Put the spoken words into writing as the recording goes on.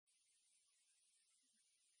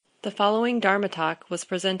The following Dharma talk was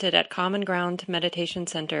presented at Common Ground Meditation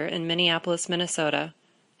Center in Minneapolis, Minnesota,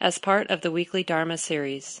 as part of the weekly Dharma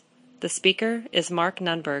series. The speaker is Mark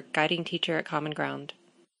Nunberg, guiding teacher at Common Ground.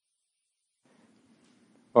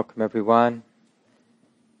 Welcome, everyone.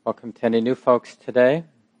 Welcome to any new folks today.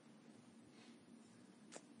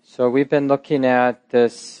 So we've been looking at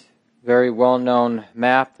this very well-known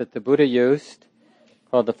map that the Buddha used,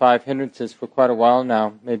 called the Five Hindrances, for quite a while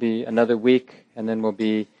now, maybe another week, and then we'll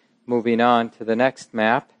be moving on to the next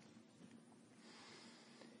map.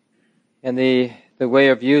 And the way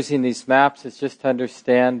of using these maps is just to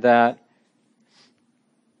understand that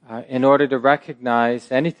in order to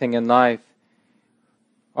recognize anything in life,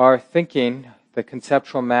 our thinking, the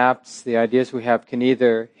conceptual maps, the ideas we have can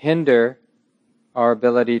either hinder our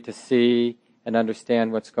ability to see and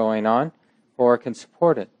understand what's going on, or it can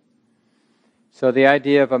support it. So the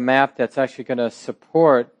idea of a map that's actually going to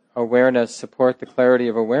support awareness, support the clarity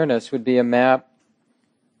of awareness, would be a map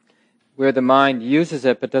where the mind uses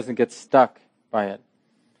it but doesn't get stuck by it.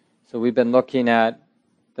 So we've been looking at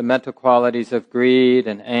the mental qualities of greed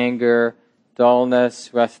and anger,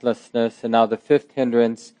 dullness, restlessness, and now the fifth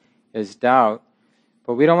hindrance is doubt.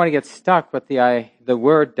 But we don't want to get stuck with the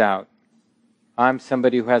word doubt. I'm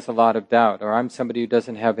somebody who has a lot of doubt, or I'm somebody who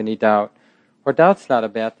doesn't have any doubt. Or doubt's not a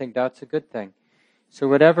bad thing, doubt's a good thing. So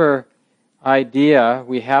whatever idea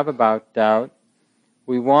we have about doubt,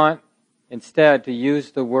 we want instead to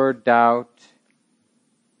use the word doubt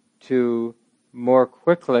to more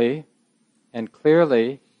quickly and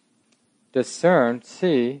clearly discern,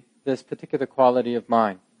 see this particular quality of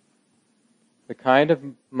mind. The kind of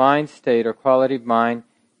mind state or quality of mind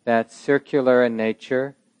that's circular in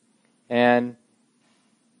nature and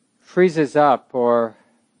freezes up or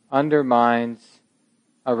undermines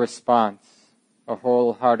a response, a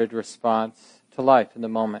wholehearted response to life in the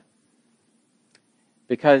moment.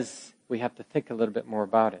 Because we have to think a little bit more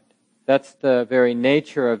about it. That's the very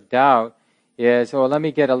nature of doubt, is, let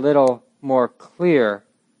me get a little more clear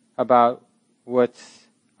about what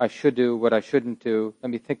I should do, what I shouldn't do. Let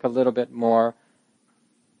me think a little bit more.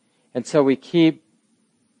 And so we keep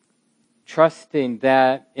trusting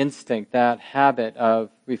that instinct, that habit of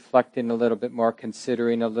reflecting a little bit more,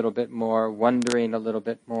 considering a little bit more, wondering a little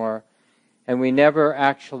bit more. And we never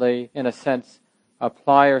actually, in a sense,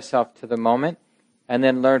 apply ourselves to the moment and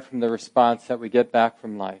then learn from the response that we get back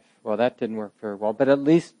from life. Well, that didn't work very well, but at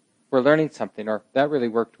least we're learning something, or that really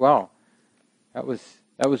worked well. That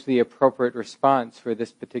was the appropriate response for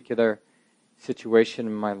this particular situation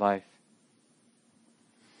in my life.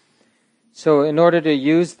 So in order to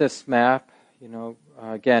use this map,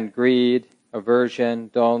 again, greed, aversion,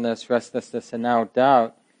 dullness, restlessness, and now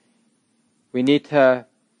doubt, we need to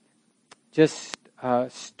just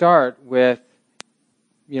start with,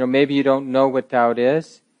 maybe you don't know what doubt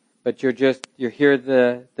is, but you hear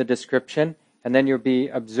the description, and then you'll be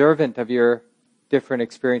observant of your different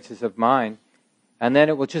experiences of mind, and then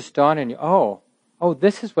it will just dawn on you, oh,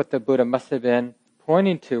 this is what the Buddha must have been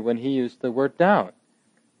pointing to when he used the word doubt.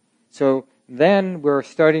 So then we're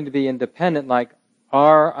starting to be independent, like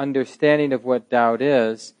our understanding of what doubt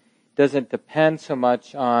is doesn't depend so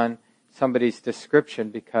much on somebody's description,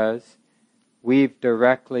 because we've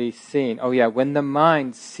directly seen, when the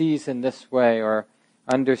mind sees in this way or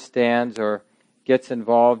understands or gets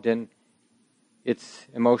involved in its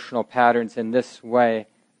emotional patterns in this way,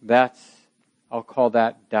 I'll call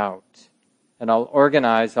that doubt. And I'll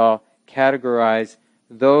categorize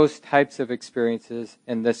those types of experiences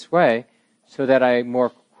in this way so that I more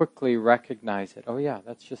quickly recognize it.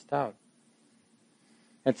 That's just doubt.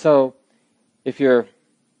 And so if you're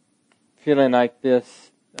feeling like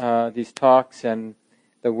this, these talks and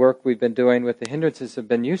the work we've been doing with the hindrances have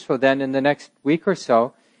been useful, then in the next week or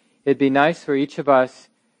so, it'd be nice for each of us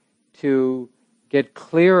to get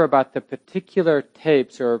clear about the particular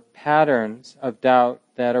tapes or patterns of doubt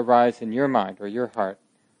that arise in your mind or your heart.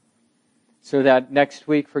 So that next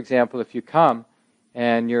week, for example, if you come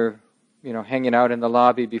and you're hanging out in the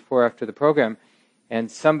lobby before or after the program, and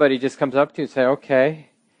somebody just comes up to you and say, okay,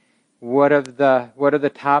 what are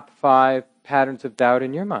the top 5 patterns of doubt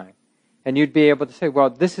in your mind? And you'd be able to say, well,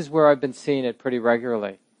 this is where I've been seeing it pretty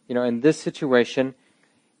regularly. In this situation,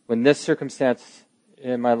 when this circumstance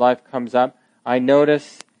in my life comes up, I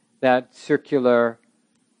notice that circular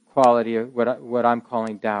quality of what I'm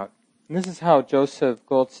calling doubt. And this is how Joseph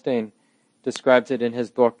Goldstein describes it in his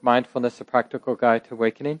book, Mindfulness, A Practical Guide to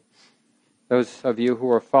Awakening. Those of you who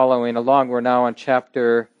are following along, we're now on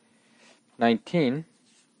chapter 19.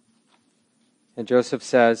 And Joseph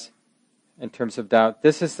says, in terms of doubt,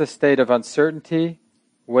 this is the state of uncertainty,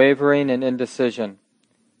 wavering, and indecision.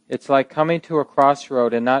 It's like coming to a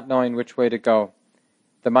crossroad and not knowing which way to go.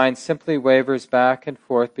 The mind simply wavers back and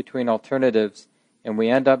forth between alternatives, and we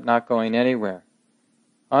end up not going anywhere.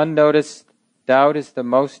 Unnoticed doubt is the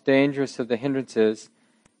most dangerous of the hindrances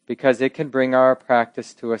because it can bring our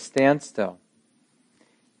practice to a standstill.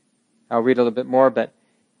 I'll read a little bit more, but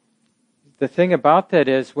the thing about that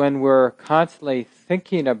is when we're constantly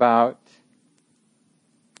thinking about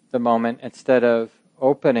the moment instead of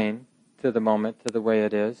opening to the moment, to the way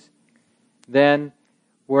it is, then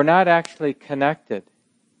we're not actually connected.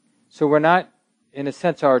 So we're not, in a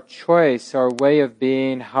sense, our choice, our way of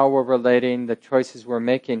being, how we're relating, the choices we're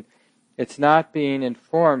making, it's not being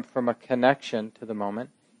informed from a connection to the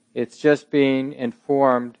moment. It's just being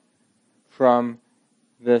informed from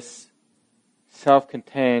this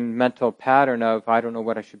self-contained mental pattern of, I don't know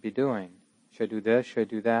what I should be doing. Should I do this? Should I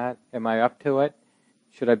do that? Am I up to it?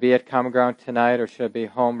 Should I be at common ground tonight, or should I be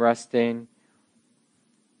home resting?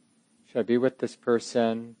 Should I be with this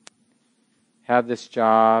person? Have this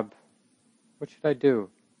job? What should I do?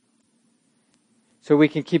 So we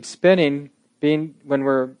can keep spinning. When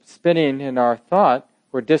we're spinning in our thought,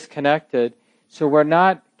 we're disconnected, so we're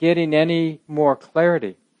not getting any more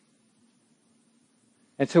clarity.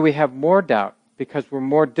 And so we have more doubt because we're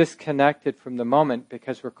more disconnected from the moment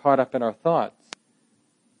because we're caught up in our thoughts.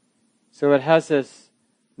 So it has this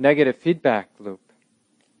negative feedback loop.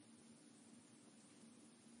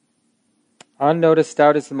 Unnoticed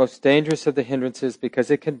doubt is the most dangerous of the hindrances because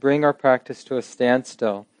it can bring our practice to a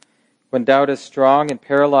standstill. When doubt is strong and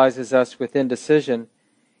paralyzes us with indecision,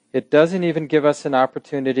 it doesn't even give us an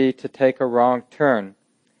opportunity to take a wrong turn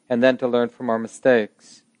and then to learn from our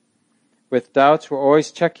mistakes. With doubts, we're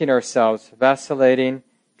always checking ourselves, vacillating,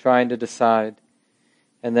 trying to decide.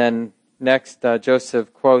 And then next,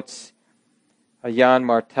 Joseph quotes Jan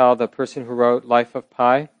Martel, the person who wrote Life of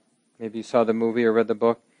Pi. Maybe you saw the movie or read the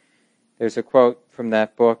book. There's a quote from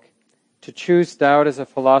that book. To choose doubt as a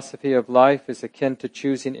philosophy of life is akin to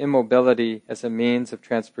choosing immobility as a means of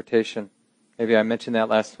transportation. Maybe I mentioned that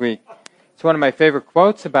last week. It's one of my favorite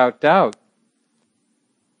quotes about doubt,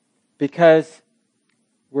 because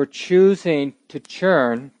we're choosing to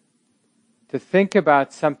churn, to think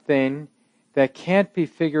about something that can't be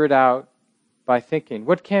figured out by thinking.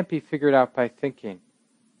 What can't be figured out by thinking?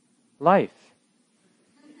 Life.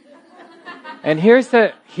 And here's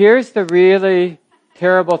the really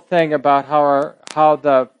terrible thing about how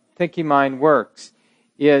the thinking mind works,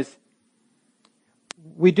 is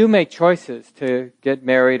we do make choices to get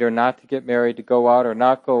married or not to get married, to go out or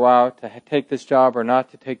not go out, to take this job or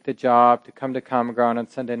not to take the job, to come to common ground on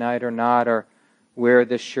Sunday night or not, or wear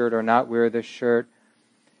this shirt or not wear this shirt.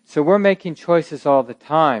 So we're making choices all the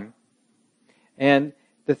time. And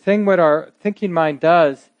the thing what our thinking mind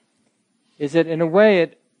does is that in a way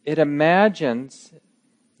it imagines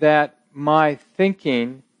that my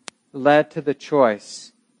thinking led to the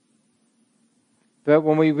choice. But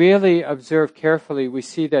when we really observe carefully, we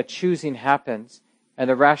see that choosing happens, and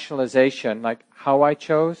the rationalization, like how I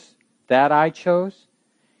chose, that I chose.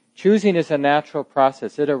 Choosing is a natural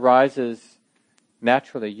process. It arises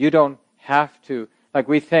naturally. You don't have to, like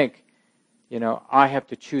we think, I have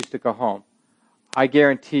to choose to go home. I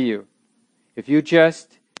guarantee you, if you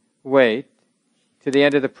just wait to the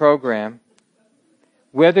end of the program,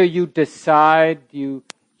 whether you decide you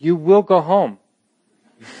will go home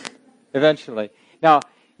eventually. Now,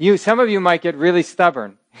 some of you might get really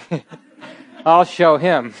stubborn. I'll show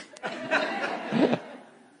him.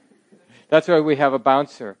 That's why we have a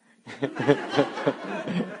bouncer.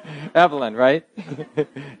 Evelyn, right?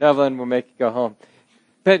 Evelyn will make you go home.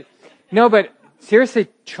 But seriously,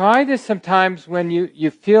 try this sometimes when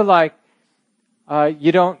you feel like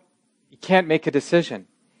you can't make a decision.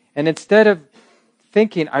 And instead of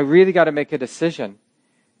thinking, I really got to make a decision,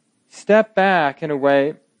 step back in a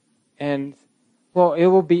way and,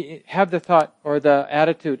 have the thought or the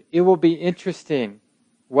attitude, it will be interesting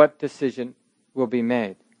what decision will be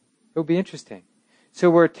made. It will be interesting. So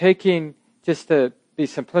we're taking, just to be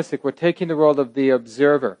simplistic, we're taking the role of the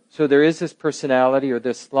observer. So there is this personality or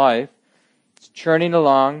this life. It's churning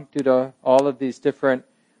along due to all of these different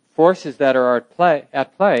forces that are at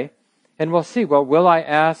play. And we'll see, will I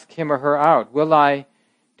ask him or her out? Will I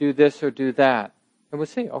do this or do that? And we'll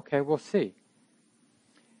see. Okay, we'll see.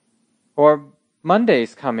 Or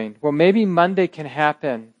Monday's coming. Well, maybe Monday can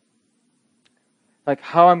happen. Like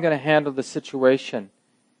how I'm going to handle the situation.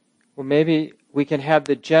 Well, maybe we can have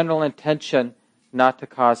the general intention not to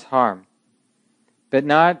cause harm. But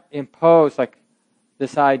not impose like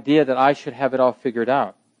this idea that I should have it all figured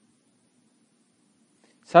out.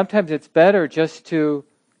 Sometimes it's better just to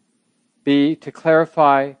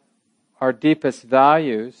clarify, our deepest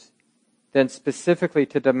values than specifically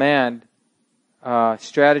to demand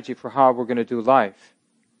strategy for how we're going to do life.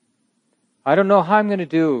 I don't know how I'm going to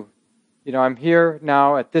do, I'm here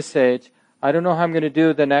now at this age. I don't know how I'm going to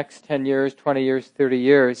do the next 10 years, 20 years, 30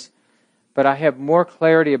 years, but I have more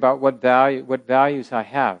clarity about what values I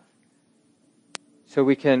have. So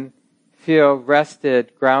we can feel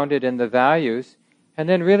rested, grounded in the values, and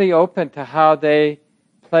then really open to how they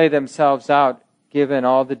play themselves out given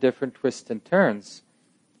all the different twists and turns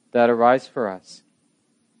that arise for us.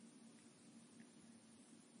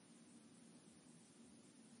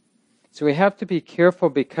 So we have to be careful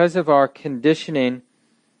because of our conditioning,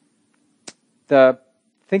 the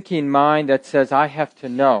thinking mind that says, I have to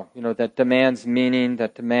know, that demands meaning,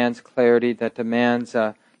 that demands clarity, that demands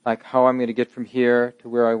like how I'm going to get from here to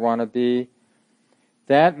where I want to be.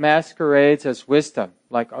 That masquerades as wisdom,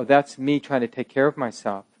 like, oh, that's me trying to take care of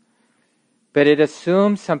myself. But it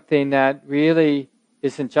assumes something that really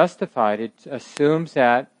isn't justified. It assumes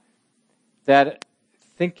that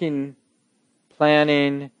thinking,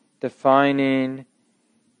 planning, defining,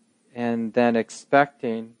 and then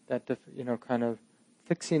expecting, that kind of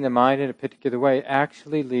fixing the mind in a particular way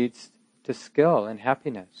actually leads to skill and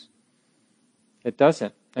happiness. It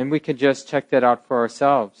doesn't. And we can just check that out for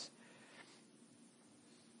ourselves.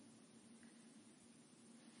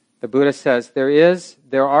 The Buddha says,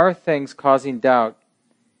 there are things causing doubt.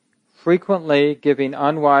 Frequently giving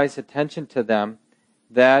unwise attention to them,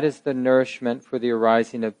 that is the nourishment for the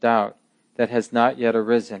arising of doubt that has not yet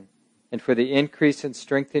arisen, and for the increase and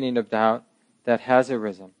strengthening of doubt that has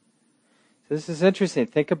arisen. So this is interesting.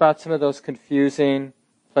 Think about some of those confusing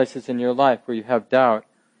places in your life where you have doubt.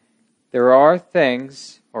 There are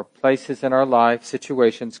things or places in our life,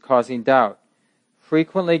 situations causing doubt.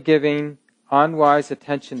 Frequently giving unwise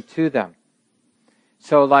attention to them.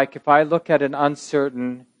 So like if I look at an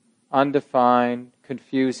uncertain, undefined,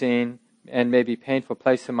 confusing, and maybe painful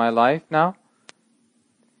place in my life now,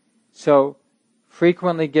 so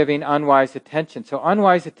frequently giving unwise attention. So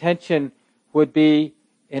unwise attention would be,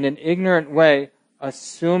 in an ignorant way,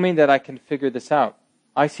 assuming that I can figure this out.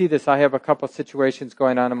 I see this, I have a couple situations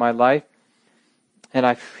going on in my life, and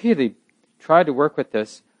I really try to work with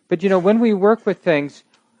this. But when we work with things,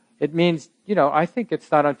 it means, I think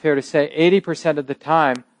it's not unfair to say 80% of the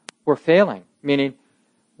time we're failing. Meaning,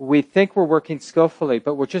 we think we're working skillfully,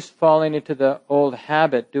 but we're just falling into the old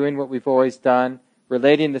habit, doing what we've always done,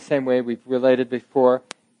 relating the same way we've related before,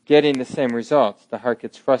 getting the same results. The heart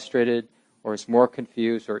gets frustrated, or is more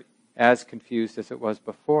confused, or as confused as it was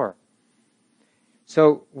before.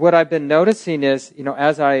 So what I've been noticing is,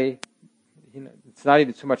 as it's not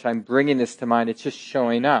even so much I'm bringing this to mind, it's just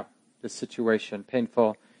showing up. This situation,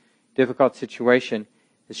 painful, difficult situation,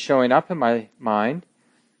 is showing up in my mind.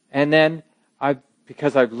 And then,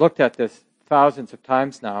 because I've looked at this thousands of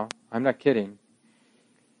times now, I'm not kidding,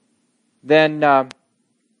 then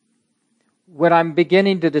what I'm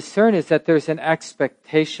beginning to discern is that there's an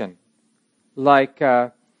expectation. Like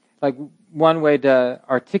one way to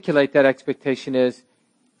articulate that expectation is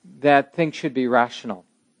that things should be rational,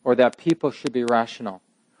 or that people should be rational,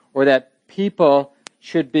 or that people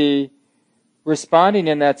should be responding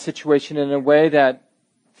in that situation in a way that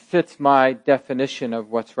fits my definition of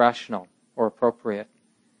what's rational or appropriate.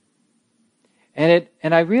 And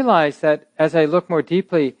I realize that as I look more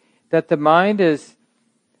deeply, that the mind is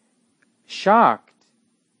shocked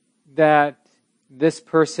that this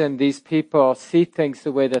person, these people, see things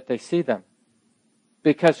the way that they see them.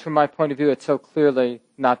 Because from my point of view, it's so clearly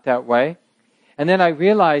not that way. And then I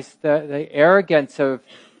realize the arrogance of,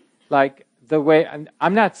 the way,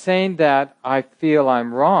 I'm not saying that I feel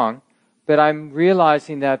I'm wrong, but I'm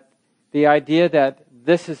realizing that the idea that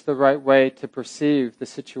this is the right way to perceive the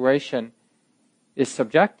situation is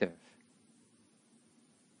subjective.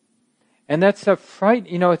 And that's a fright,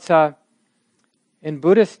 in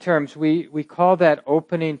Buddhist terms, we call that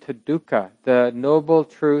opening to dukkha, the noble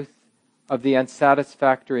truth of the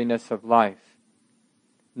unsatisfactoriness of life.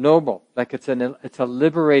 Noble, like it's a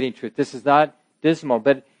liberating truth. This is not dismal,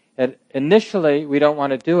 but initially we don't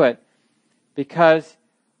want to do it because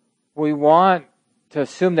we want to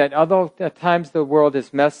assume that although at times the world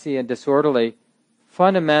is messy and disorderly,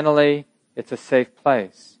 fundamentally it's a safe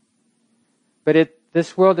place. But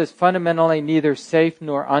this world is fundamentally neither safe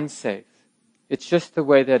nor unsafe. It's just the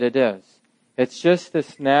way that it is. It's just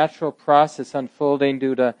this natural process unfolding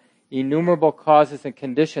due to innumerable causes and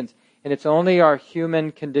conditions. And it's only our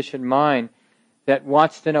human conditioned mind that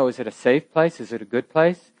wants to know, is it a safe place? Is it a good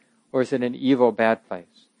place? Or is it an evil, bad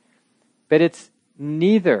place? But it's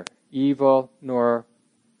neither evil nor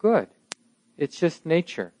good. It's just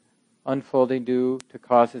nature, unfolding due to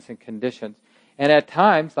causes and conditions. And at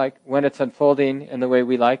times, like when it's unfolding in the way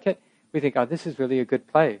we like it, we think, oh, this is really a good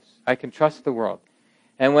place. I can trust the world.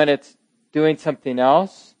 And when it's doing something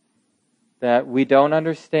else that we don't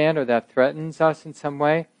understand or that threatens us in some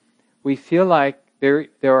way, we feel like there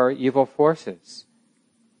are evil forces.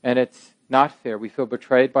 And it's not fair. We feel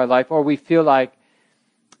betrayed by life, or we feel like,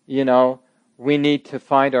 we need to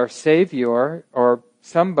find our Savior or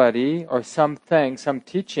somebody or something, some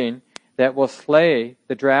teaching that will slay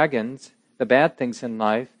the dragons, the bad things in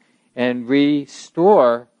life, and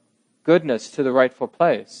restore goodness to the rightful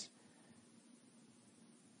place.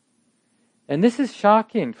 And this is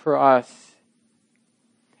shocking for us.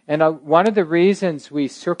 And one of the reasons we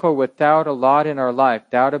circle with doubt a lot in our life,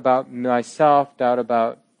 doubt about myself, doubt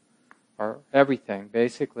about everything,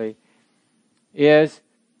 basically, is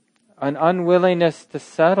an unwillingness to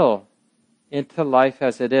settle into life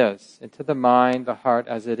as it is, into the mind, the heart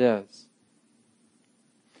as it is.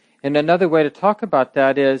 And another way to talk about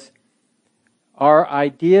that is our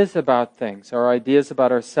ideas about things, our ideas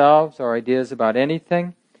about ourselves, our ideas about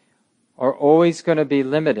anything are always going to be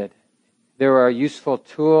limited. They're a useful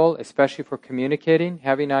tool, especially for communicating,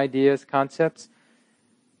 having ideas, concepts.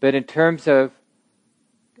 But in terms of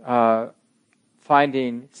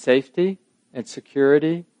finding safety and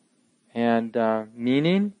security and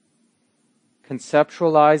meaning,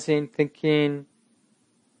 conceptualizing, thinking,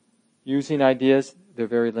 using ideas, they're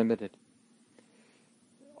very limited.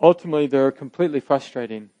 Ultimately, they're completely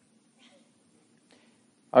frustrating.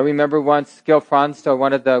 I remember once Gil Fronsdal,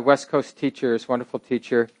 one of the West Coast teachers, wonderful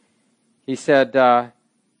teacher, he said,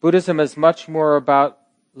 Buddhism is much more about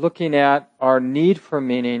looking at our need for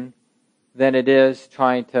meaning than it is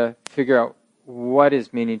trying to figure out what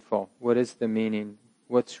is meaningful, what is the meaning,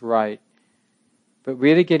 what's right. But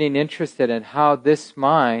really getting interested in how this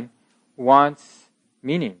mind wants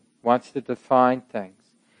meaning, wants to define things.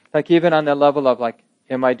 Like even on the level of like,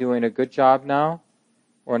 am I doing a good job now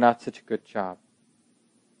or not such a good job?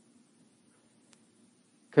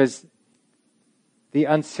 Because the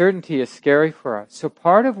uncertainty is scary for us. So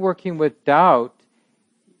part of working with doubt,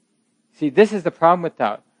 see, this is the problem with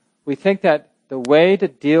doubt. We think that the way to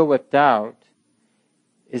deal with doubt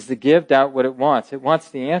is to give doubt what it wants. It wants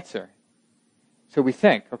the answer. So we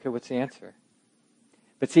think, okay, what's the answer?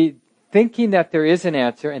 But see, thinking that there is an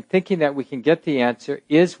answer and thinking that we can get the answer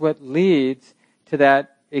is what leads to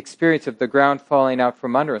that experience of the ground falling out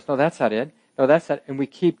from under us. No, that's not it. No, that's not. And we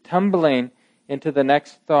keep tumbling into the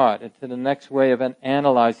next thought, into the next way of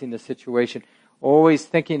analyzing the situation, always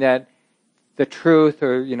thinking that the truth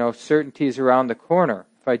or, certainty is around the corner.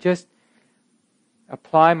 If I just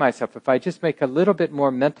apply myself, if I just make a little bit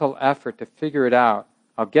more mental effort to figure it out,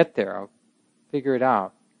 I'll get there. I'll figure it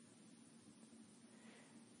out.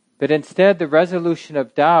 But instead, the resolution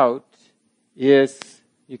of doubt is,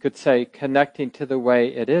 you could say, connecting to the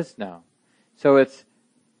way it is now.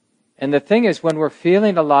 And the thing is, when we're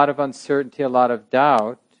feeling a lot of uncertainty, a lot of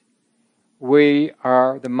doubt,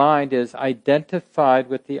 the mind is identified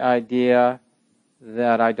with the idea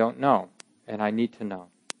that I don't know, and I need to know,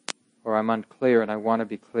 or I'm unclear and I want to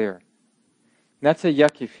be clear. And that's a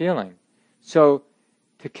yucky feeling. So,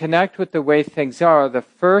 to connect with the way things are, the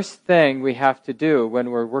first thing we have to do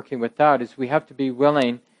when we're working with doubt is we have to be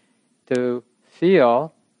willing to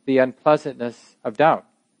feel the unpleasantness of doubt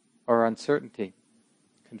or uncertainty,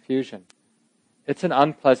 confusion. It's an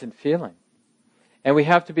unpleasant feeling. And we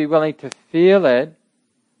have to be willing to feel it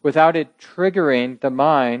without it triggering the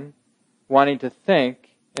mind wanting to think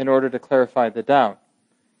in order to clarify the doubt.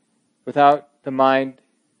 Without the mind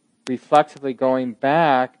reflexively going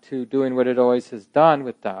back to doing what it always has done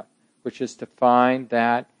with doubt, which is to find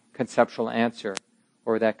that conceptual answer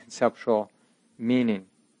or that conceptual meaning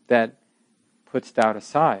that puts doubt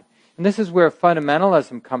aside. And this is where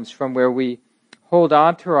fundamentalism comes from, where we hold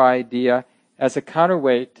on to our idea as a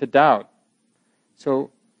counterweight to doubt.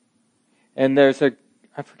 So, and I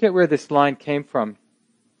forget where this line came from,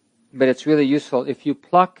 but it's really useful. If you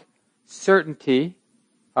pluck certainty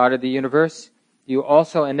out of the universe, you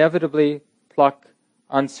also inevitably pluck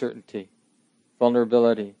uncertainty,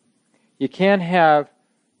 vulnerability. You can't have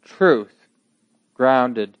truth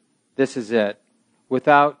grounded, this is it,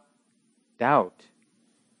 without doubt.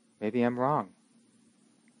 Maybe I'm wrong.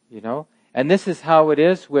 And this is how it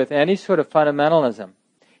is with any sort of fundamentalism.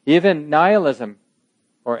 Even nihilism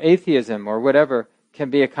or atheism or whatever can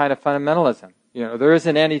be a kind of fundamentalism. There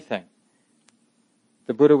isn't anything.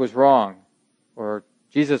 The Buddha was wrong, or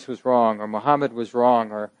Jesus was wrong, or Muhammad was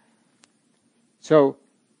wrong, so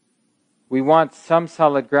we want some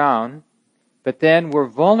solid ground, but then we're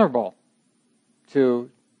vulnerable to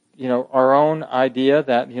our own idea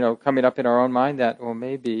that, coming up in our own mind that, well,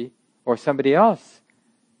 maybe, or somebody else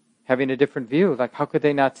having a different view, like, how could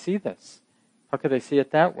they not see this? How could they see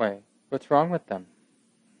it that way? What's wrong with them?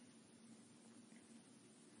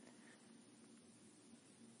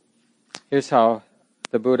 Here's how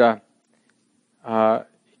the Buddha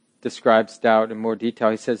describes doubt in more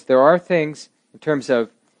detail. He says, there are things, in terms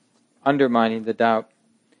of undermining the doubt,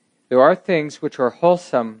 there are things which are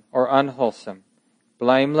wholesome or unwholesome,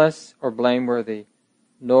 blameless or blameworthy,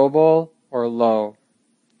 noble or low,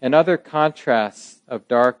 and other contrasts of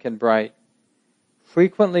dark and bright.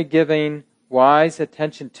 Frequently giving wise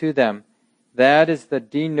attention to them, that is the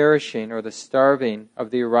denourishing or the starving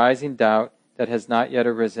of the arising doubt that has not yet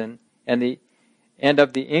arisen, and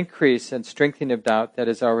of the increase and strengthening of doubt that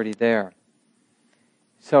is already there.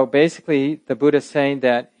 So basically, the Buddha is saying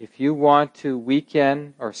that if you want to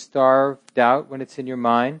weaken or starve doubt when it's in your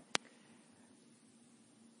mind,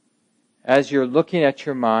 as you're looking at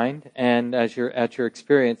your mind and as you're at your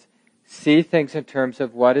experience, see things in terms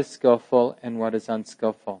of what is skillful and what is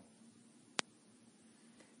unskillful.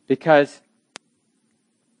 Because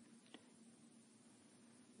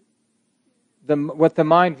what the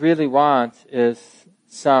mind really wants is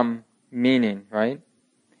some meaning, right?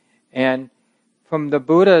 And from the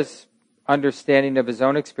Buddha's understanding of his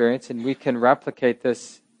own experience, and we can replicate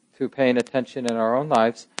this through paying attention in our own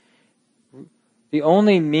lives, the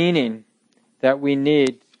only meaning that we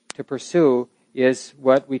need to pursue is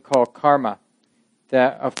what we call karma,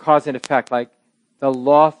 that of cause and effect, like the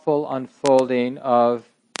lawful unfolding of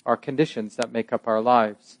our conditions that make up our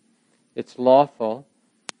lives. It's lawful,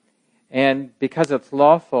 and because it's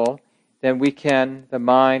lawful, then the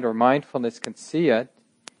mind or mindfulness can see it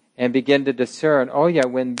and begin to discern, oh yeah,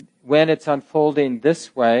 when it's unfolding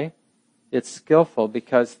this way, it's skillful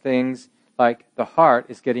because things like the heart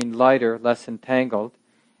is getting lighter, less entangled.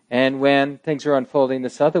 And when things are unfolding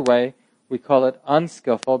this other way, we call it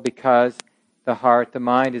unskillful because the heart, the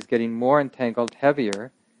mind, is getting more entangled,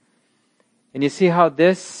 heavier. And you see how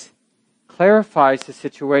this clarifies the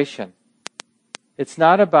situation. It's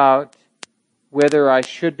not about whether I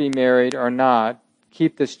should be married or not,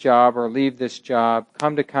 keep this job or leave this job,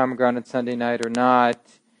 come to Common Ground on Sunday night or not,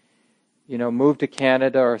 move to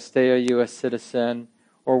Canada or stay a U.S. citizen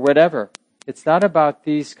or whatever. It's not about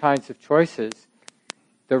these kinds of choices.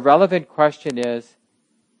 The relevant question is,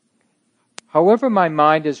 however my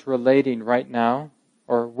mind is relating right now,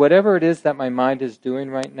 or whatever it is that my mind is doing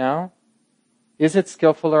right now, is it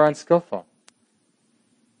skillful or unskillful?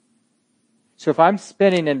 So if I'm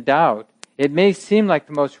spinning in doubt, it may seem like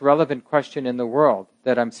the most relevant question in the world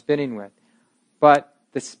that I'm spinning with, but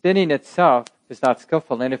the spinning itself is not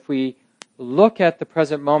skillful. And if we look at the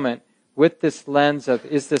present moment with this lens of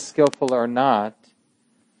is this skillful or not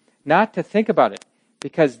to think about it,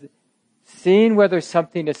 because seeing whether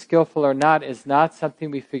something is skillful or not is not something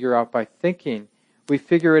we figure out by thinking. We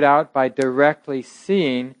figure it out by directly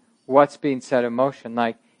seeing what's being set in motion.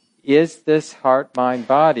 Like, is this heart, mind,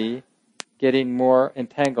 body getting more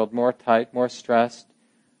entangled, more tight, more stressed,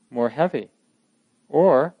 more heavy?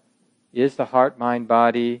 Or is the heart, mind,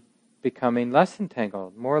 body becoming less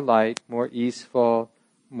entangled, more light, more easeful,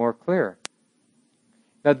 more clear?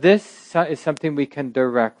 Now this is something we can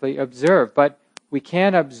directly observe, but we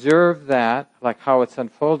can't observe that, like how it's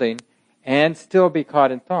unfolding, and still be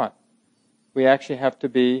caught in thought. We actually have to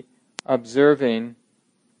be observing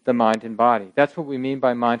the mind and body. That's what we mean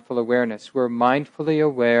by mindful awareness. We're mindfully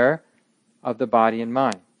aware of the body and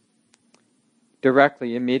mind.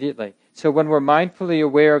 Directly, immediately. So when we're mindfully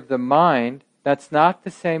aware of the mind, that's not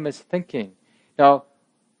the same as thinking. Now,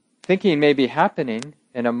 thinking may be happening,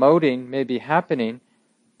 and emoting may be happening,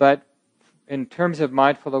 but in terms of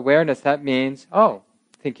mindful awareness, that means,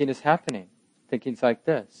 thinking is happening. Thinking's like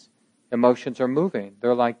this. Emotions are moving.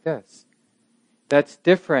 They're like this. That's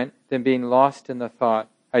different than being lost in the thought,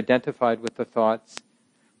 identified with the thoughts.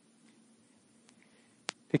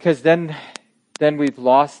 Because then we've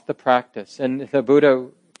lost the practice. And the Buddha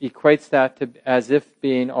equates that to as if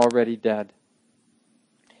being already dead.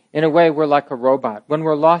 In a way, we're like a robot. When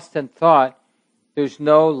we're lost in thought, there's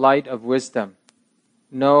no light of wisdom.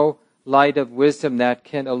 No light of wisdom that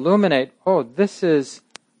can illuminate,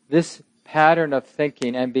 this pattern of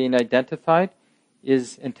thinking and being identified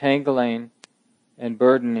is entangling and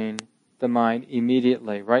burdening the mind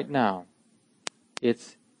immediately, right now.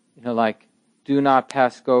 It's, like, do not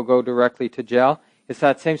pass go directly to jail. It's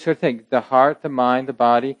that same sort of thing. The heart, the mind, the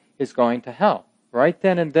body is going to hell, right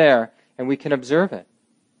then and there, and we can observe it.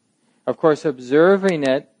 Of course, observing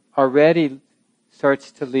it already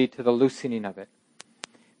starts to lead to the loosening of it.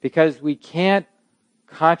 Because we can't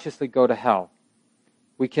consciously go to hell.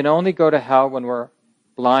 We can only go to hell when we're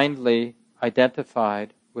blindly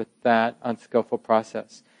identified with that unskillful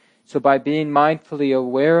process. So by being mindfully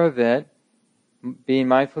aware of it, being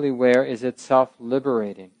mindfully aware is itself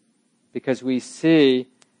liberating, because we see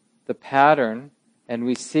the pattern and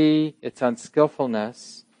we see its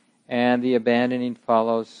unskillfulness, and the abandoning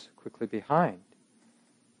follows quickly behind.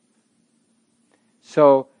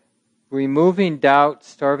 So removing doubt,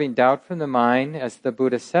 starving doubt from the mind, as the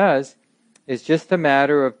Buddha says, is just a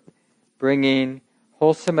matter of bringing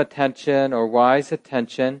wholesome attention or wise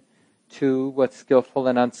attention to what's skillful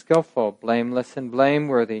and unskillful, blameless and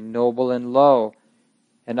blameworthy, noble and low,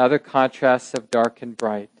 and other contrasts of dark and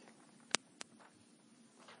bright.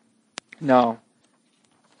 Now,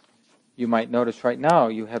 you might notice right now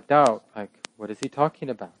you have doubt, like, what is he talking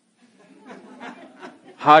about?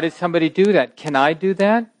 How did somebody do that? Can I do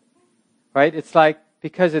that? Right? It's like,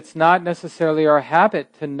 because it's not necessarily our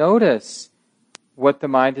habit to notice what the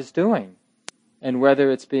mind is doing and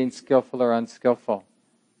whether it's being skillful or unskillful.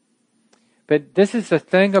 But this is the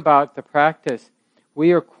thing about the practice.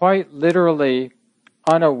 We are quite literally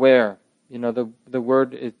unaware. You know, the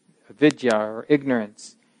word is vidya, or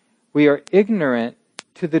ignorance. We are ignorant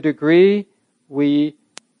to the degree we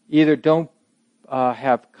either don't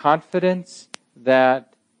have confidence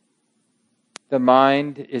that the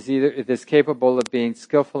mind is capable of being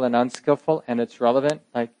skillful and unskillful, and it's relevant.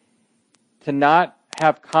 Like, to not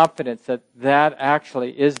have confidence that that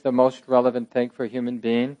actually is the most relevant thing for a human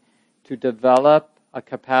being, to develop a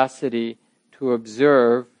capacity to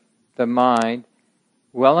observe the mind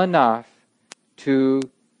well enough to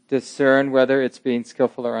discern whether it's being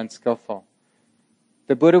skillful or unskillful.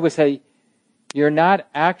 The Buddha would say, you're not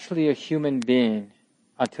actually a human being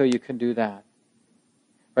until you can do that.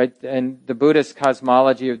 Right? And the Buddhist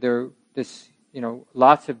cosmology,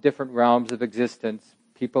 lots of different realms of existence,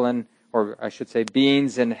 people in, or I should say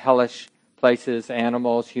beings in hellish places,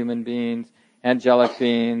 animals, human beings, angelic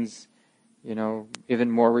beings,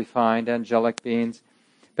 even more refined angelic beings.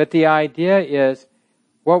 But the idea is,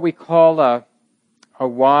 what we call a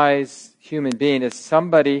wise human being is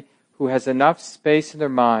somebody who has enough space in their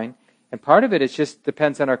mind, and part of it is just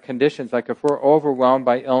depends on our conditions. Like if we're overwhelmed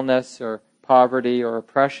by illness or poverty or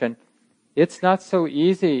oppression, it's not so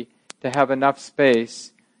easy to have enough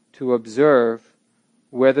space to observe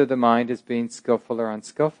whether the mind is being skillful or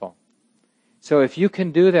unskillful. So if you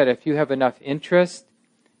can do that, if you have enough interest,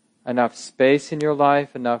 enough space in your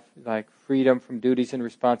life, enough freedom from duties and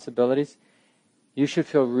responsibilities, you should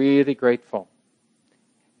feel really grateful.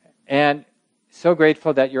 And so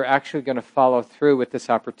grateful that you're actually going to follow through with this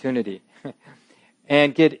opportunity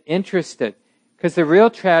and get interested. Because the real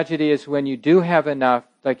tragedy is when you do have enough,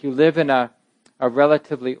 like you live in a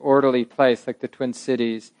relatively orderly place, like the Twin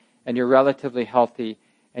Cities, and you're relatively healthy,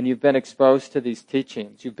 and you've been exposed to these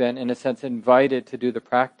teachings. You've been, in a sense, invited to do the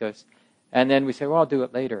practice. And then we say, well, I'll do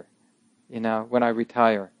it later, when I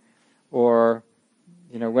retire. Or,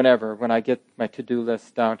 whenever, when I get my to-do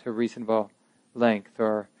list down to a reasonable length.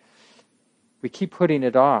 Or we keep putting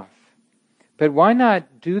it off. But why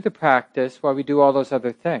not do the practice while we do all those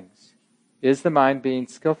other things? Is the mind being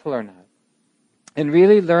skillful or not? And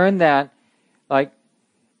really learn that,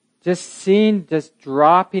 just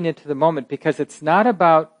dropping into the moment, because it's not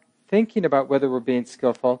about thinking about whether we're being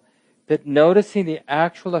skillful, but noticing the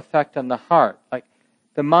actual effect on the heart. Like,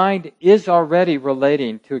 the mind is already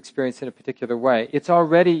relating to experience in a particular way. It's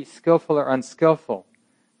already skillful or unskillful,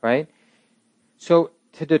 right? So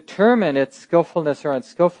to determine its skillfulness or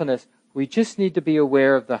unskillfulness, we just need to be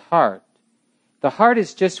aware of the heart. The heart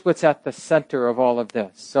is just what's at the center of all of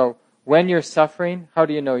this. So when you're suffering, how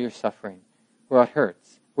do you know you're suffering? Well, it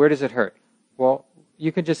hurts. Where does it hurt? Well,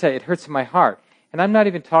 you can just say, it hurts in my heart. And I'm not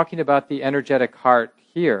even talking about the energetic heart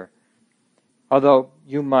here, although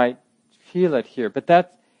you might feel it here. But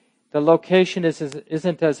the location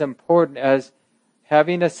isn't as important as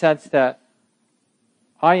having a sense that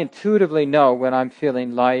I intuitively know when I'm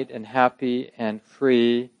feeling light and happy and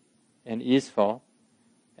free and easeful.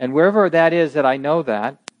 And wherever that is that I know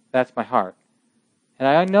that's my heart. And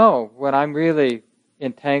I know when I'm really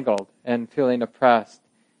entangled and feeling oppressed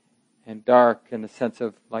and dark in the sense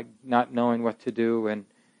of not knowing what to do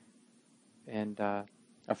and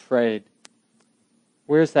afraid.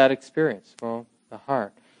 Where's that experience? Well, the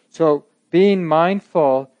heart. So being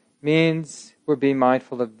mindful means we're being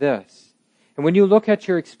mindful of this. And when you look at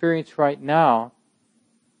your experience right now,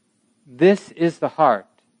 this is the heart.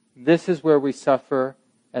 This is where we suffer,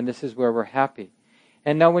 and this is where we're happy.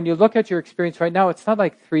 And now when you look at your experience right now, it's not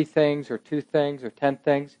like 3 things or 2 things or 10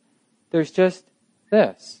 things. There's just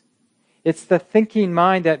this. It's the thinking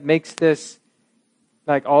mind that makes this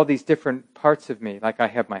like all these different parts of me. Like I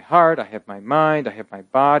have my heart, I have my mind, I have my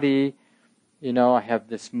body, I have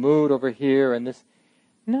this mood over here and this.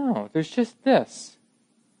 No, there's just this.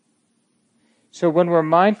 So when we're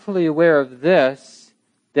mindfully aware of this,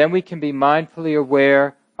 then we can be mindfully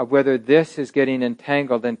aware of whether this is getting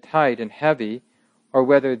entangled and tight and heavy, or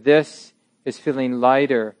whether this is feeling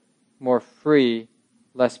lighter, more free,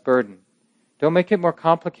 less burdened. Don't make it more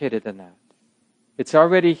complicated than that. It's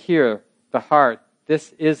already here, the heart.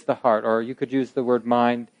 This is the heart, or you could use the word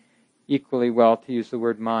mind equally well to use the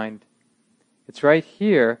word mind. It's right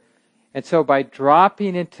here. And so by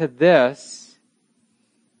dropping into this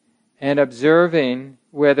and observing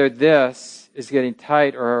whether this is getting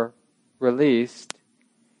tight or released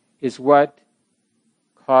is what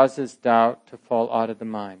causes doubt to fall out of the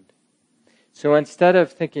mind. So instead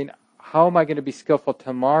of thinking, how am I going to be skillful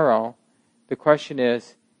tomorrow? The question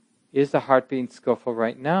is the heart being skillful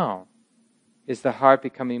right now? Is the heart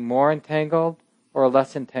becoming more entangled or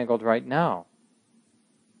less entangled right now?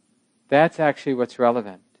 That's actually what's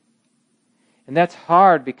relevant. And that's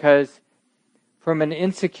hard because from an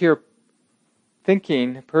insecure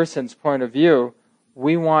thinking person's point of view,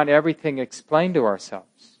 we want everything explained to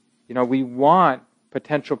ourselves. We want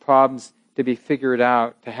potential problems to be figured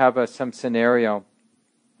out, to have some scenario.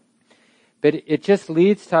 But it just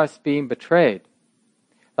leads to us being betrayed.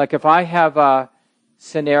 Like if I have a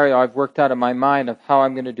scenario I've worked out in my mind of how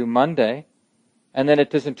I'm going to do Monday, and then it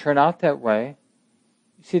doesn't turn out that way,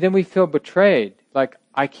 see, then we feel betrayed. Like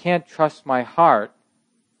I can't trust my heart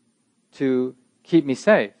to keep me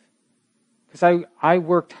safe. Because I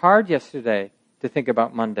worked hard yesterday to think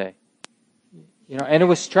about Monday. And it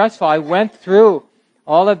was stressful. I went through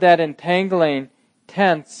all of that entangling,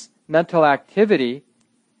 tense mental activity,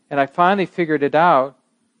 and I finally figured it out,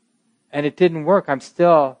 and it didn't work. I'm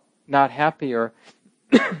still not happy or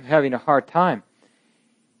having a hard time.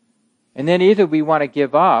 And then either we want to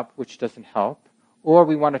give up, which doesn't help, or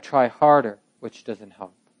we want to try harder, which doesn't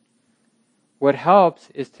help. What helps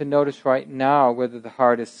is to notice right now whether the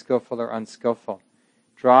heart is skillful or unskillful.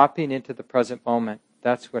 Dropping into the present moment,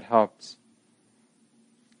 that's what helps.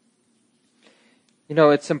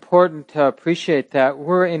 It's important to appreciate that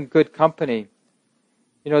we're in good company.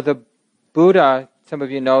 The Buddha, some of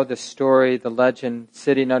you know the story, the legend,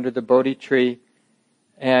 sitting under the Bodhi tree,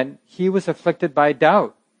 and he was afflicted by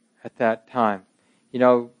doubt at that time.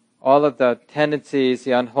 All of the tendencies,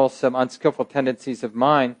 the unwholesome, unskillful tendencies of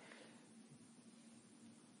mind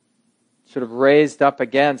sort of raised up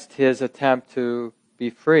against his attempt to be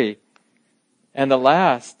free. And the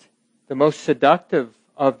most seductive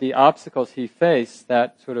of the obstacles he faced,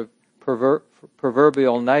 that sort of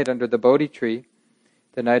proverbial night under the Bodhi tree,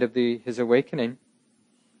 the night of his awakening,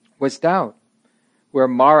 was doubt, where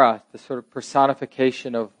Mara, the sort of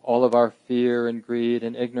personification of all of our fear and greed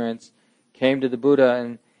and ignorance, came to the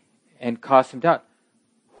Buddha and caused him doubt.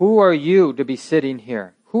 Who are you to be sitting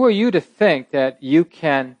here? Who are you to think that you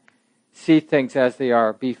can see things as they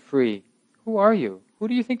are, be free? Who are you? Who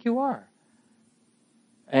do you think you are?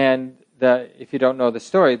 And if you don't know the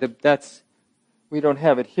story, we don't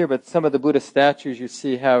have it here, but some of the Buddha statues you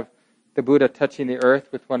see have the Buddha touching the earth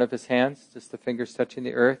with one of his hands, just the fingers touching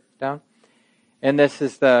the earth down. And this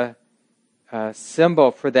is the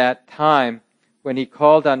symbol for that time when he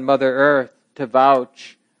called on Mother Earth to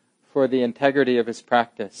vouch for the integrity of his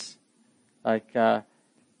practice.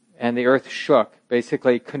 And the earth shook,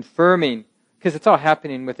 basically confirming, because it's all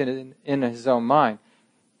happening in his own mind.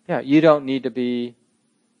 Yeah, you don't need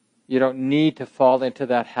to fall into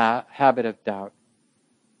that habit of doubt.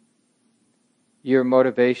 Your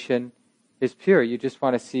motivation is pure. You just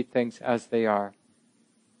want to see things as they are.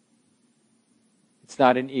 It's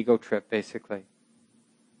not an ego trip, basically.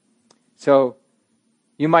 So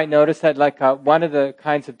you might notice that one of the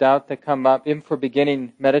kinds of doubt that come up, even for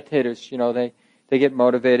beginning meditators, they get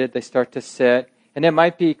motivated, they start to sit, and it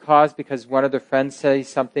might be caused because one of their friends says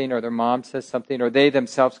something, or their mom says something, or they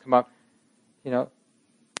themselves come up. There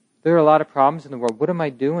are a lot of problems in the world. What am I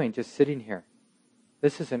doing just sitting here?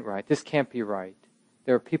 This isn't right. This can't be right.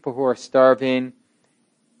 There are people who are starving.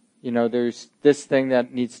 There's this thing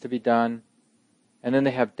that needs to be done. And then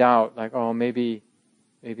they have doubt, like, oh, maybe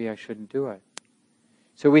I shouldn't do it.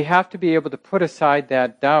 So we have to be able to put aside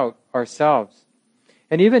that doubt ourselves.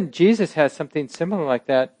 And even Jesus has something similar like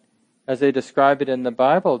that as they describe it in the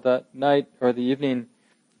Bible, the night or the evening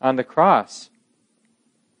on the cross.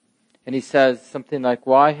 And he says something like,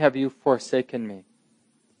 why have you forsaken me?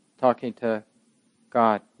 Talking to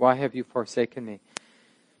God, why have you forsaken me?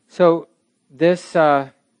 So this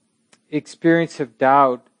experience of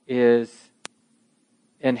doubt is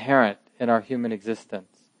inherent in our human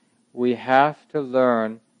existence. we have to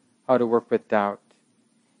learn how to work with doubt.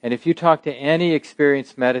 And if you talk to any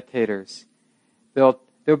experienced meditators, they'll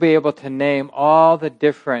be able to name all the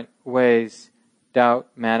different ways doubt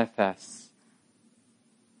manifests.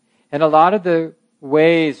 And a lot of the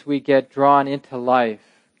ways we get drawn into life,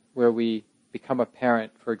 where we become a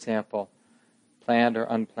parent, for example, planned or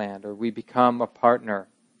unplanned, or we become a partner,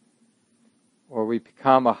 or we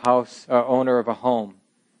become a owner of a home,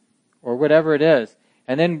 or whatever it is.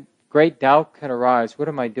 And then great doubt can arise. What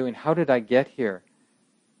am I doing? How did I get here?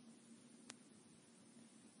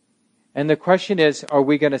 And the question is, are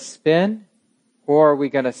we going to spin, or are we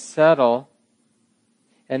going to settle,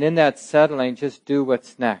 and in that settling, just do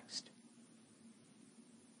what's next?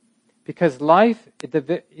 Because life,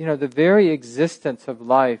 the very existence of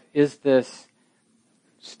life is this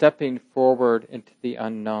stepping forward into the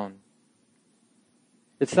unknown.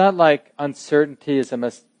 It's not like uncertainty is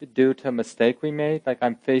due to a mistake we made, like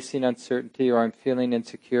I'm facing uncertainty or I'm feeling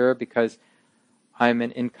insecure because I'm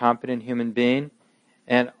an incompetent human being,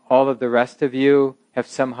 and all of the rest of you have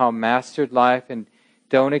somehow mastered life and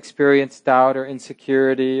don't experience doubt or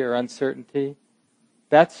insecurity or uncertainty.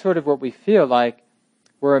 That's sort of what we feel like.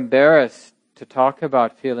 We're embarrassed to talk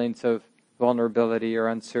about feelings of vulnerability or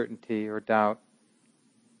uncertainty or doubt.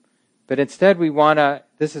 But instead we want to,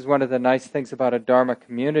 this is one of the nice things about a Dharma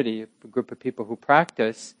community, a group of people who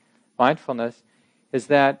practice mindfulness, is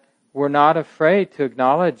that we're not afraid to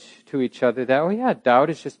acknowledge to each other that, oh yeah, doubt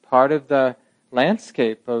is just part of the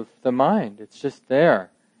landscape of the mind. It's just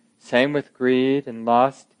there. Same with greed and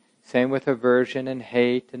lust, same with aversion and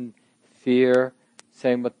hate and fear,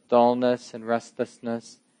 same with dullness and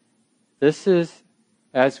restlessness. This is,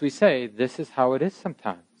 as we say, this is how it is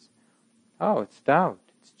sometimes. Oh, it's doubt.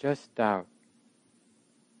 It's just doubt.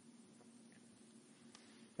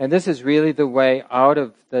 And this is really the way out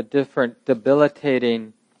of the different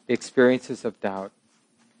debilitating experiences of doubt.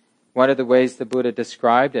 One of the ways the Buddha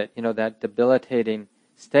described it, that debilitating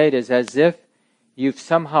state, is as if you've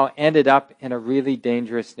somehow ended up in a really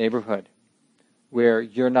dangerous neighborhood where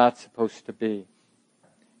you're not supposed to be,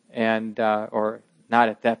 and or not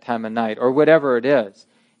at that time of night, or whatever it is.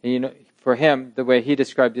 And for him, the way he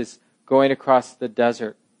described it is going across the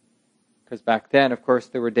desert, because back then, of course,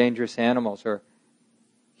 there were dangerous animals, or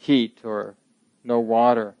heat, or no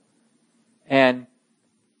water. And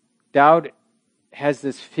doubt has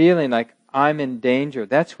this feeling like, I'm in danger.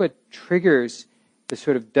 That's what triggers the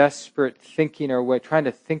sort of desperate thinking our way, trying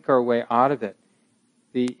to think our way out of it.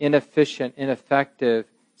 The inefficient, ineffective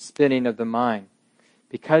spinning of the mind.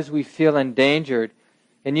 Because we feel endangered.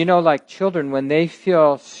 And like children, when they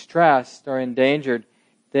feel stressed or endangered,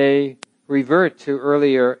 they revert to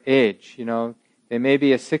earlier age. They may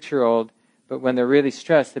be a 6-year-old, but when they're really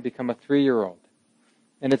stressed, they become a 3-year-old.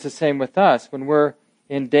 And it's the same with us. When we're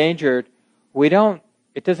endangered,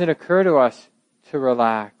 it doesn't occur to us to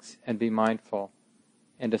relax and be mindful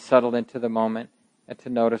and to settle into the moment and to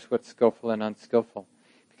notice what's skillful and unskillful.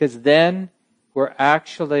 Because then we're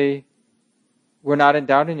not in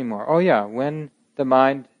doubt anymore. Oh yeah, when the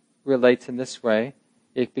mind relates in this way,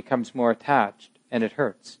 it becomes more attached and it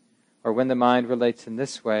hurts. Or when the mind relates in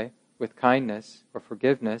this way, with kindness or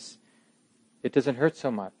forgiveness, it doesn't hurt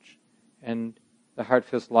so much. And the heart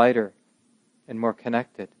feels lighter and more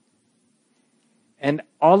connected. And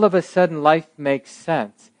all of a sudden life makes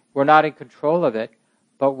sense. We're not in control of it,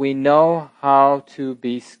 but we know how to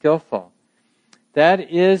be skillful.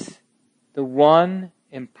 That is the one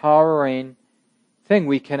empowering thing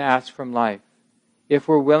we can ask from life. If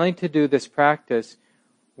we're willing to do this practice,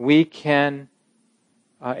 we can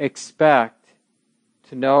expect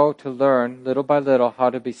to know, to learn, little by little,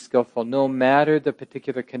 how to be skillful, no matter the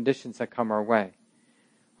particular conditions that come our way.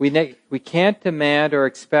 We can't demand or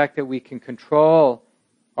expect that we can control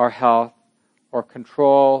our health or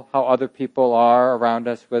control how other people are around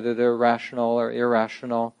us, whether they're rational or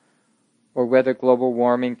irrational, or whether global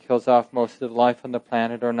warming kills off most of the life on the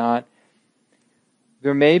planet or not.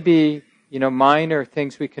 There may be, minor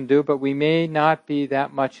things we can do, but we may not be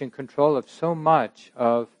that much in control of so much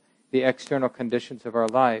of the external conditions of our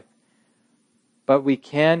life. But we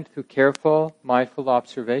can, through careful, mindful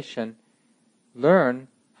observation, learn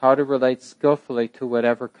how to relate skillfully to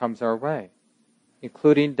whatever comes our way,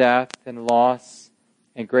 including death and loss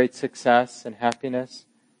and great success and happiness.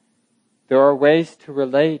 There are ways to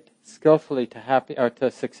relate skillfully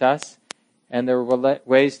to success, and there are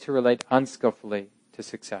ways to relate unskillfully to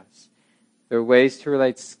success. There are ways to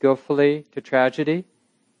relate skillfully to tragedy,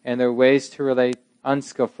 and there are ways to relate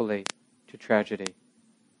unskillfully to tragedy.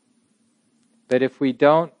 But if we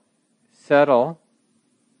don't settle,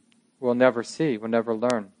 we'll never see, we'll never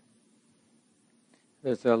learn.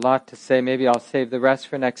 There's a lot to say. Maybe I'll save the rest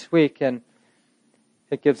for next week, and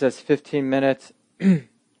it gives us 15 minutes.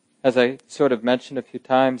 As I sort of mentioned a few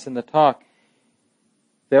times in the talk,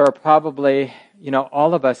 there are probably,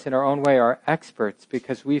 all of us in our own way are experts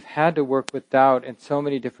because we've had to work with doubt in so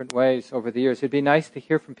many different ways over the years. It'd be nice to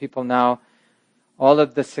hear from people now all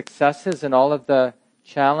of the successes and all of the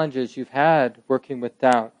challenges you've had working with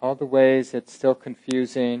doubt, all the ways it's still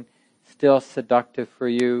confusing, still seductive for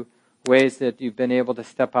you, ways that you've been able to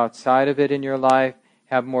step outside of it in your life,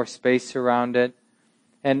 have more space around it,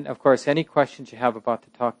 and of course any questions you have about the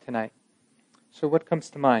talk tonight. So what comes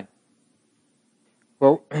to mind?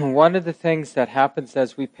 Well, one of the things that happens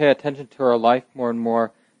as we pay attention to our life more and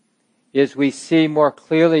more is we see more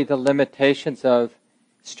clearly the limitations of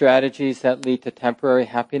strategies that lead to temporary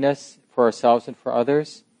happiness for ourselves and for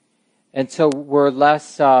others. And so we're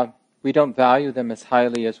less, we don't value them as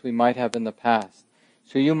highly as we might have in the past.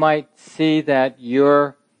 So you might see that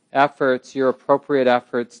your efforts, your appropriate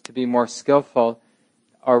efforts to be more skillful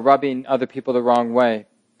are rubbing other people the wrong way,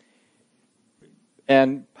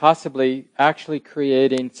 and possibly actually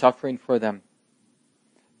creating suffering for them.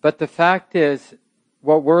 But the fact is,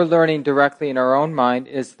 what we're learning directly in our own mind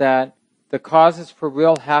is that the causes for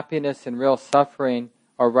real happiness and real suffering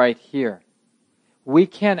are right here. We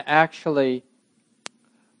can't actually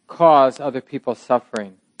cause other people's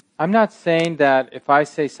suffering. I'm not saying that if I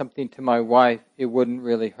say something to my wife, it wouldn't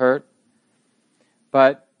really hurt,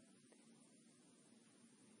 but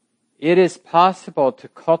it is possible to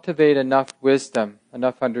cultivate enough wisdom,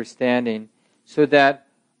 enough understanding, so that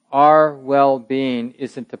our well-being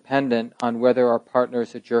isn't dependent on whether our partner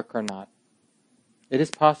is a jerk or not. It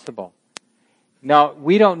is possible. Now,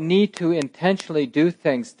 we don't need to intentionally do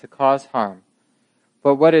things to cause harm,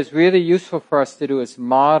 but what is really useful for us to do is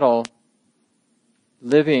model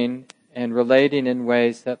living and relating in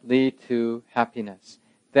ways that lead to happiness.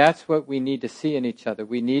 That's what we need to see in each other.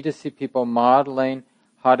 We need to see people modeling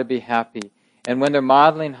how to be happy. And when they're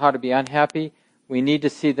modeling how to be unhappy, we need to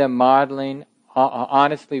see them modeling,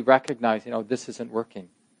 honestly recognizing, oh, this isn't working.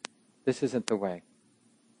 This isn't the way.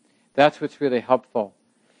 That's what's really helpful.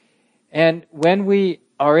 And when we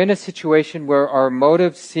are in a situation where our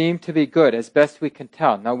motives seem to be good, as best we can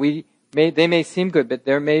tell, now they may seem good, but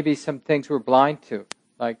there may be some things we're blind to,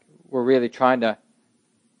 like we're really trying to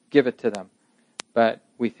give it to them, but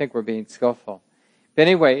we think we're being skillful. But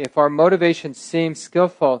anyway, if our motivation seems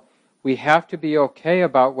skillful, we have to be okay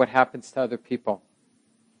about what happens to other people.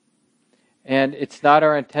 And it's not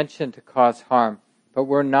our intention to cause harm, but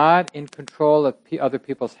we're not in control of other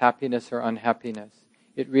people's happiness or unhappiness.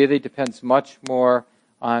 It really depends much more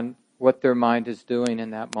on what their mind is doing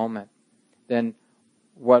in that moment than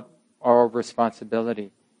what our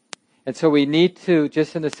responsibility. And so we need to,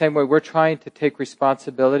 just in the same way we're trying to take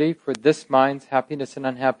responsibility for this mind's happiness and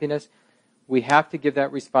unhappiness, we have to give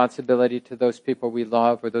that responsibility to those people we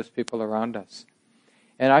love or those people around us.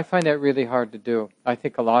 And I find that really hard to do. I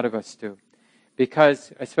think a lot of us do.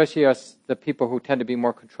 Because, especially us, the people who tend to be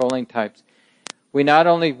more controlling types, we not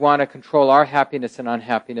only want to control our happiness and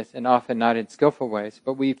unhappiness, and often not in skillful ways,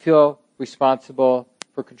 but we feel responsible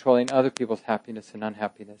for controlling other people's happiness and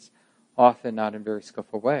unhappiness, often not in very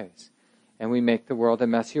skillful ways. And we make the world a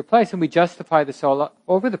messier place, and we justify this all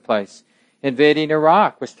over the place. Invading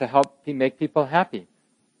Iraq was to help make people happy.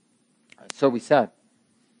 So we said.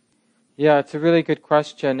 Yeah, it's a really good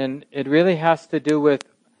question, and it really has to do with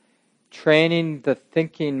training the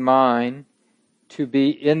thinking mind to be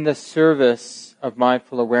in the service of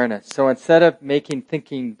mindful awareness. So instead of making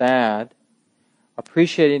thinking bad,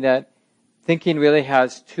 appreciating that thinking really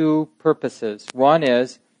has two purposes. One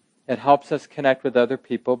is it helps us connect with other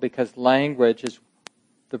people because language is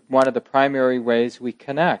one of the primary ways we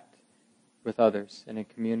connect with others and in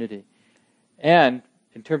community. And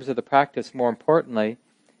in terms of the practice, more importantly,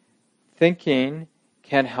 thinking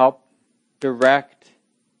can help direct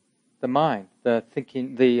the mind, the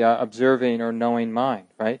thinking, the observing or knowing mind,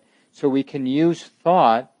 right? So we can use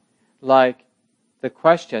thought like the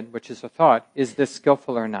question, which is a thought, is this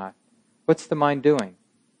skillful or not? What's the mind doing?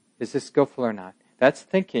 Is this skillful or not? That's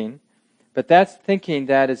thinking, but that's thinking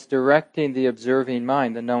that is directing the observing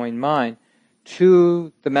mind, the knowing mind,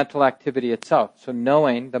 to the mental activity itself. So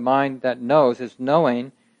knowing, the mind that knows is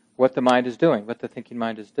knowing what the mind is doing, what the thinking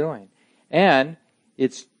mind is doing. And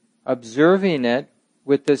it's observing it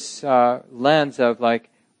with this lens of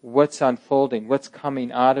like, what's unfolding, what's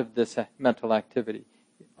coming out of this mental activity.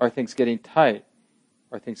 Are things getting tight?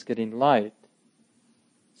 Are things getting light?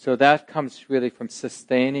 So that comes really from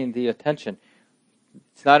sustaining the attention.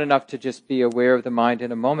 It's not enough to just be aware of the mind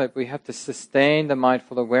in a moment. We have to sustain the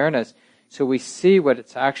mindful awareness so we see what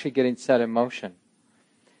it's actually getting set in motion.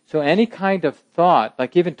 So any kind of thought,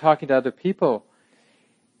 like even talking to other people,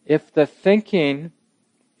 if the thinking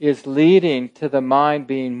is leading to the mind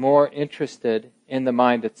being more interested in the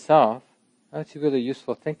mind itself, that's really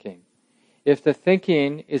useful thinking. If the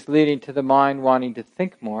thinking is leading to the mind wanting to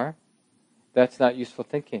think more, that's not useful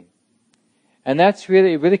thinking. And it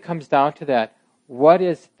really comes down to that.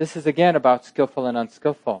 This is again about skillful and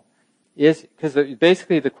unskillful. Because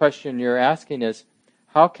basically the question you're asking is,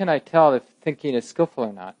 how can I tell if thinking is skillful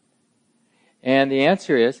or not? And the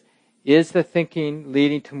answer is the thinking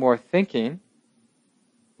leading to more thinking,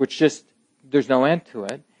 which there's no end to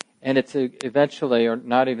it, and it's eventually, or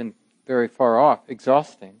not even very far off,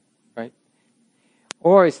 exhausting, right?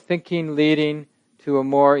 Or is thinking leading to a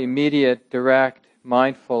more immediate, direct,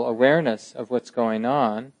 mindful awareness of what's going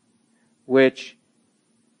on, which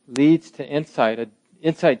leads to insight.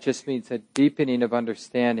 Insight just means a deepening of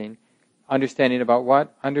understanding. Understanding about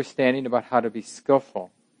what? Understanding about how to be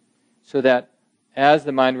skillful. So that as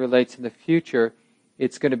the mind relates in the future,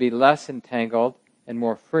 it's going to be less entangled and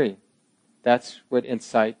more free. That's what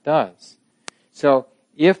insight does. So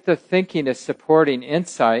if the thinking is supporting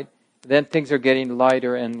insight, then things are getting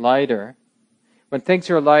lighter and lighter. When things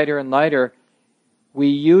are lighter and lighter, we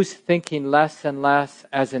use thinking less and less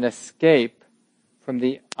as an escape from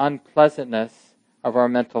the unpleasantness of our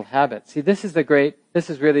mental habits. See, this is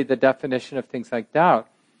really the definition of things like doubt,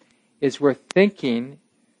 is we're thinking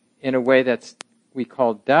in a way we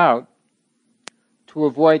call doubt to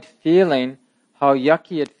avoid feeling how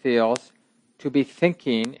yucky it feels to be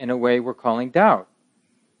thinking in a way we're calling doubt.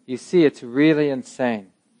 You see, it's really insane.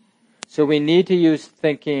 So we need to use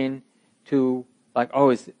thinking to,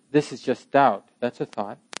 this is just doubt. That's a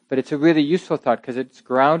thought. But it's a really useful thought because it's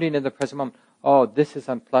grounding in the present moment. Oh, this is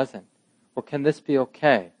unpleasant. Or can this be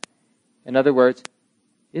okay? In other words,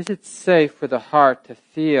 is it safe for the heart to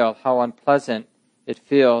feel how unpleasant it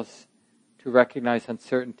feels to recognize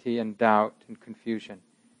uncertainty and doubt and confusion?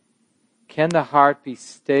 Can the heart be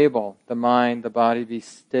stable, the mind, the body be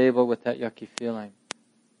stable with that yucky feeling?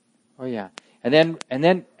 Oh yeah. And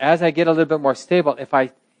then as I get a little bit more stable, if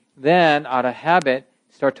I then, out of habit,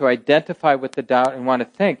 start to identify with the doubt and want to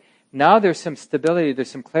think, now there's some stability, there's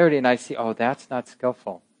some clarity, and I see, oh, that's not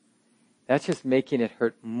skillful. That's just making it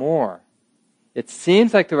hurt more. It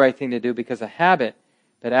seems like the right thing to do because of habit,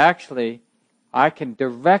 but actually, I can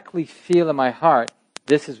directly feel in my heart,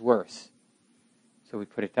 this is worse. So we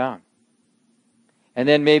put it down. And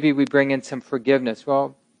then maybe we bring in some forgiveness.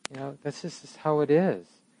 Well, this is how it is.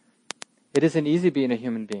 It isn't easy being a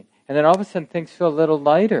human being. And then all of a sudden things feel a little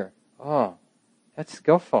lighter. Oh, that's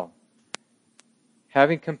skillful.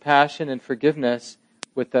 Having compassion and forgiveness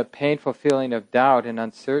with the painful feeling of doubt and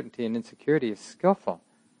uncertainty and insecurity is skillful.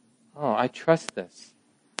 Oh, I trust this.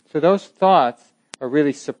 So those thoughts are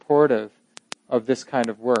really supportive of this kind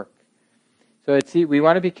of work. So we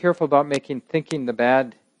want to be careful about making thinking the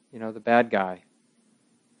bad guy.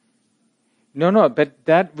 No, but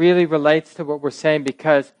that really relates to what we're saying,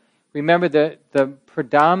 because remember the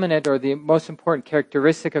predominant or the most important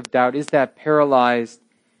characteristic of doubt is that paralyzed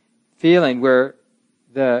feeling where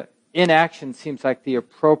the inaction seems like the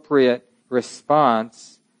appropriate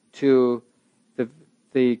response to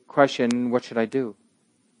the question, what should I do?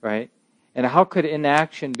 Right? And how could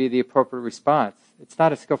inaction be the appropriate response? It's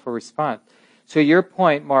not a skillful response. So your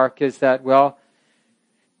point, Mark, is that,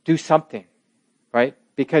 do something, right?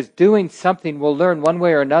 Because doing something, we'll learn one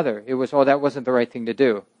way or another. It was, that wasn't the right thing to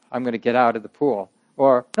do. I'm going to get out of the pool.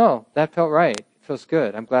 Or, no, that felt right. It feels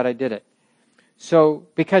good. I'm glad I did it. So,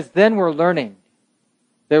 because then we're learning.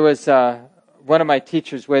 There was one of my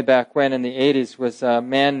teachers way back when in the 80s was a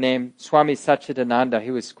man named Swami Satchidananda.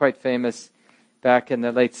 He was quite famous back in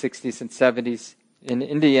the late 60s and 70s, an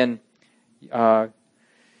Indian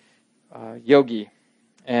yogi.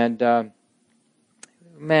 And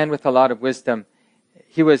man with a lot of wisdom.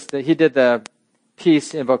 He did the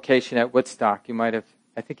peace invocation at Woodstock. You might have,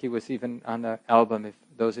 I think he was even on the album, if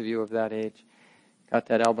those of you of that age got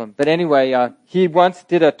that album. But anyway, he once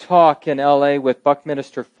did a talk in L.A. with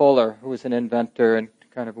Buckminster Fuller, who was an inventor and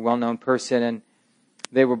kind of a well-known person, and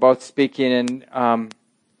they were both speaking. And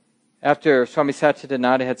after Swami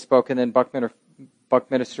Satchidananda had spoken, then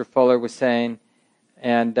Buckminster Fuller was saying,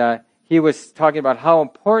 and he was talking about how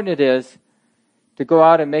important it is to go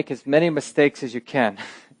out and make as many mistakes as you can.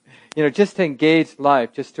 Just to engage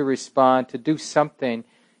life, just to respond, to do something,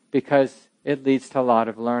 because it leads to a lot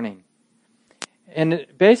of learning. And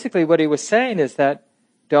basically what he was saying is that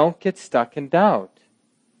don't get stuck in doubt.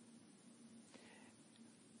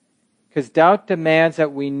 Because doubt demands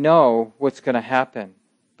that we know what's going to happen,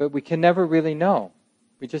 but we can never really know.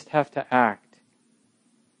 We just have to act.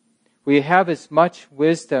 we have as much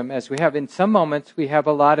wisdom as we have. In some moments, we have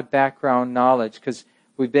a lot of background knowledge because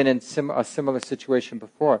we've been in a similar situation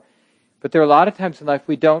before. But there are a lot of times in life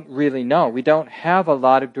we don't really know. We don't have a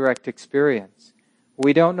lot of direct experience.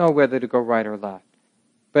 We don't know whether to go right or left.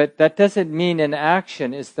 But that doesn't mean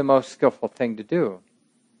inaction is the most skillful thing to do.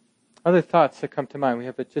 Other thoughts that come to mind? We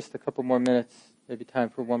have just a couple more minutes, maybe time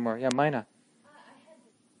for one more. Yeah, Mina.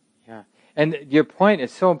 Yeah. And your point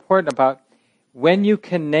is so important about when you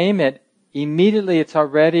can name it, immediately it's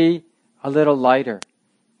already a little lighter.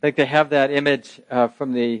 Like they have that image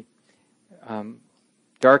from the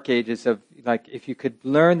Dark Ages of, like, if you could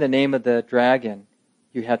learn the name of the dragon,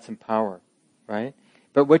 you had some power, right?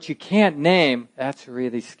 But what you can't name, that's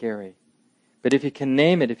really scary. But if you can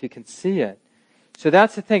name it, if you can see it. So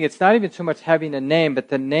that's the thing. It's not even so much having a name, but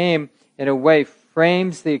the name, in a way,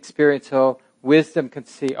 frames the experience so wisdom can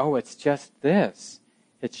see, oh, it's just this.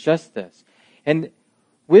 It's just this. And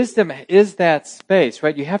wisdom is that space,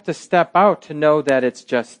 right? You have to step out to know that it's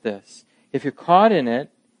just this. If you're caught in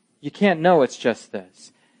it, you can't know it's just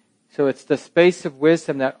this. So it's the space of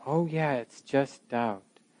wisdom that, oh yeah, it's just doubt.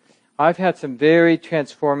 I've had some very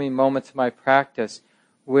transforming moments in my practice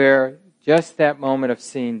where just that moment of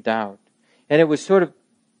seeing doubt. And it was sort of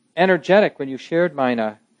energetic when you shared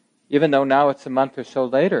Mina, even though now it's a month or so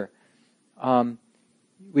later.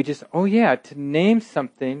 We just, oh yeah, to name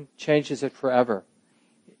something changes it forever.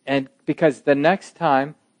 And because the next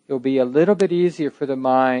time, it'll be a little bit easier for the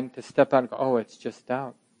mind to step out and go, oh, it's just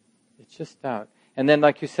doubt. It's just doubt. And then,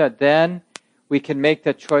 like you said, then we can make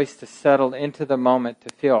the choice to settle into the moment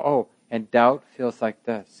to feel, oh, and doubt feels like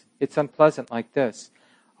this. It's unpleasant like this.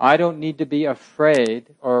 I don't need to be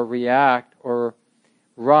afraid or react or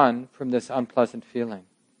run from this unpleasant feeling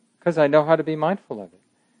because I know how to be mindful of it.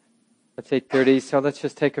 It's 8:30, so let's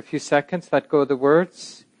just take a few seconds, let go of the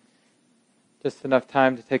words. Just enough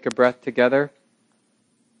time to take a breath together.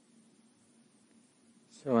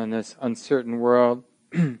 So in this uncertain world,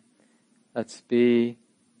 let's be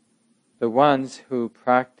the ones who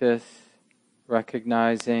practice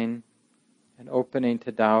recognizing and opening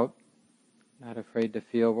to doubt, not afraid to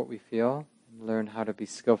feel what we feel, and learn how to be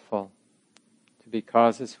skillful, to be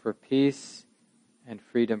causes for peace and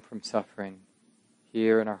freedom from suffering,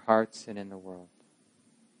 here in our hearts and in the world.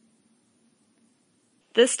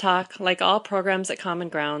 This talk, like all programs at Common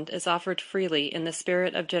Ground, is offered freely in the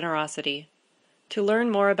spirit of generosity. To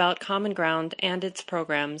learn more about Common Ground and its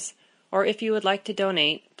programs, or if you would like to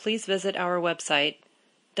donate, please visit our website,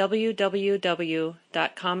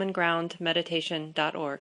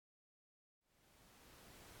 www.commongroundmeditation.org.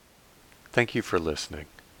 Thank you for listening.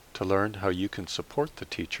 To learn how you can support the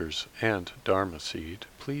teachers and Dharma Seed,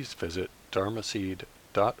 please visit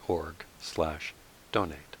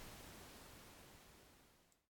dharmaseed.org/donate.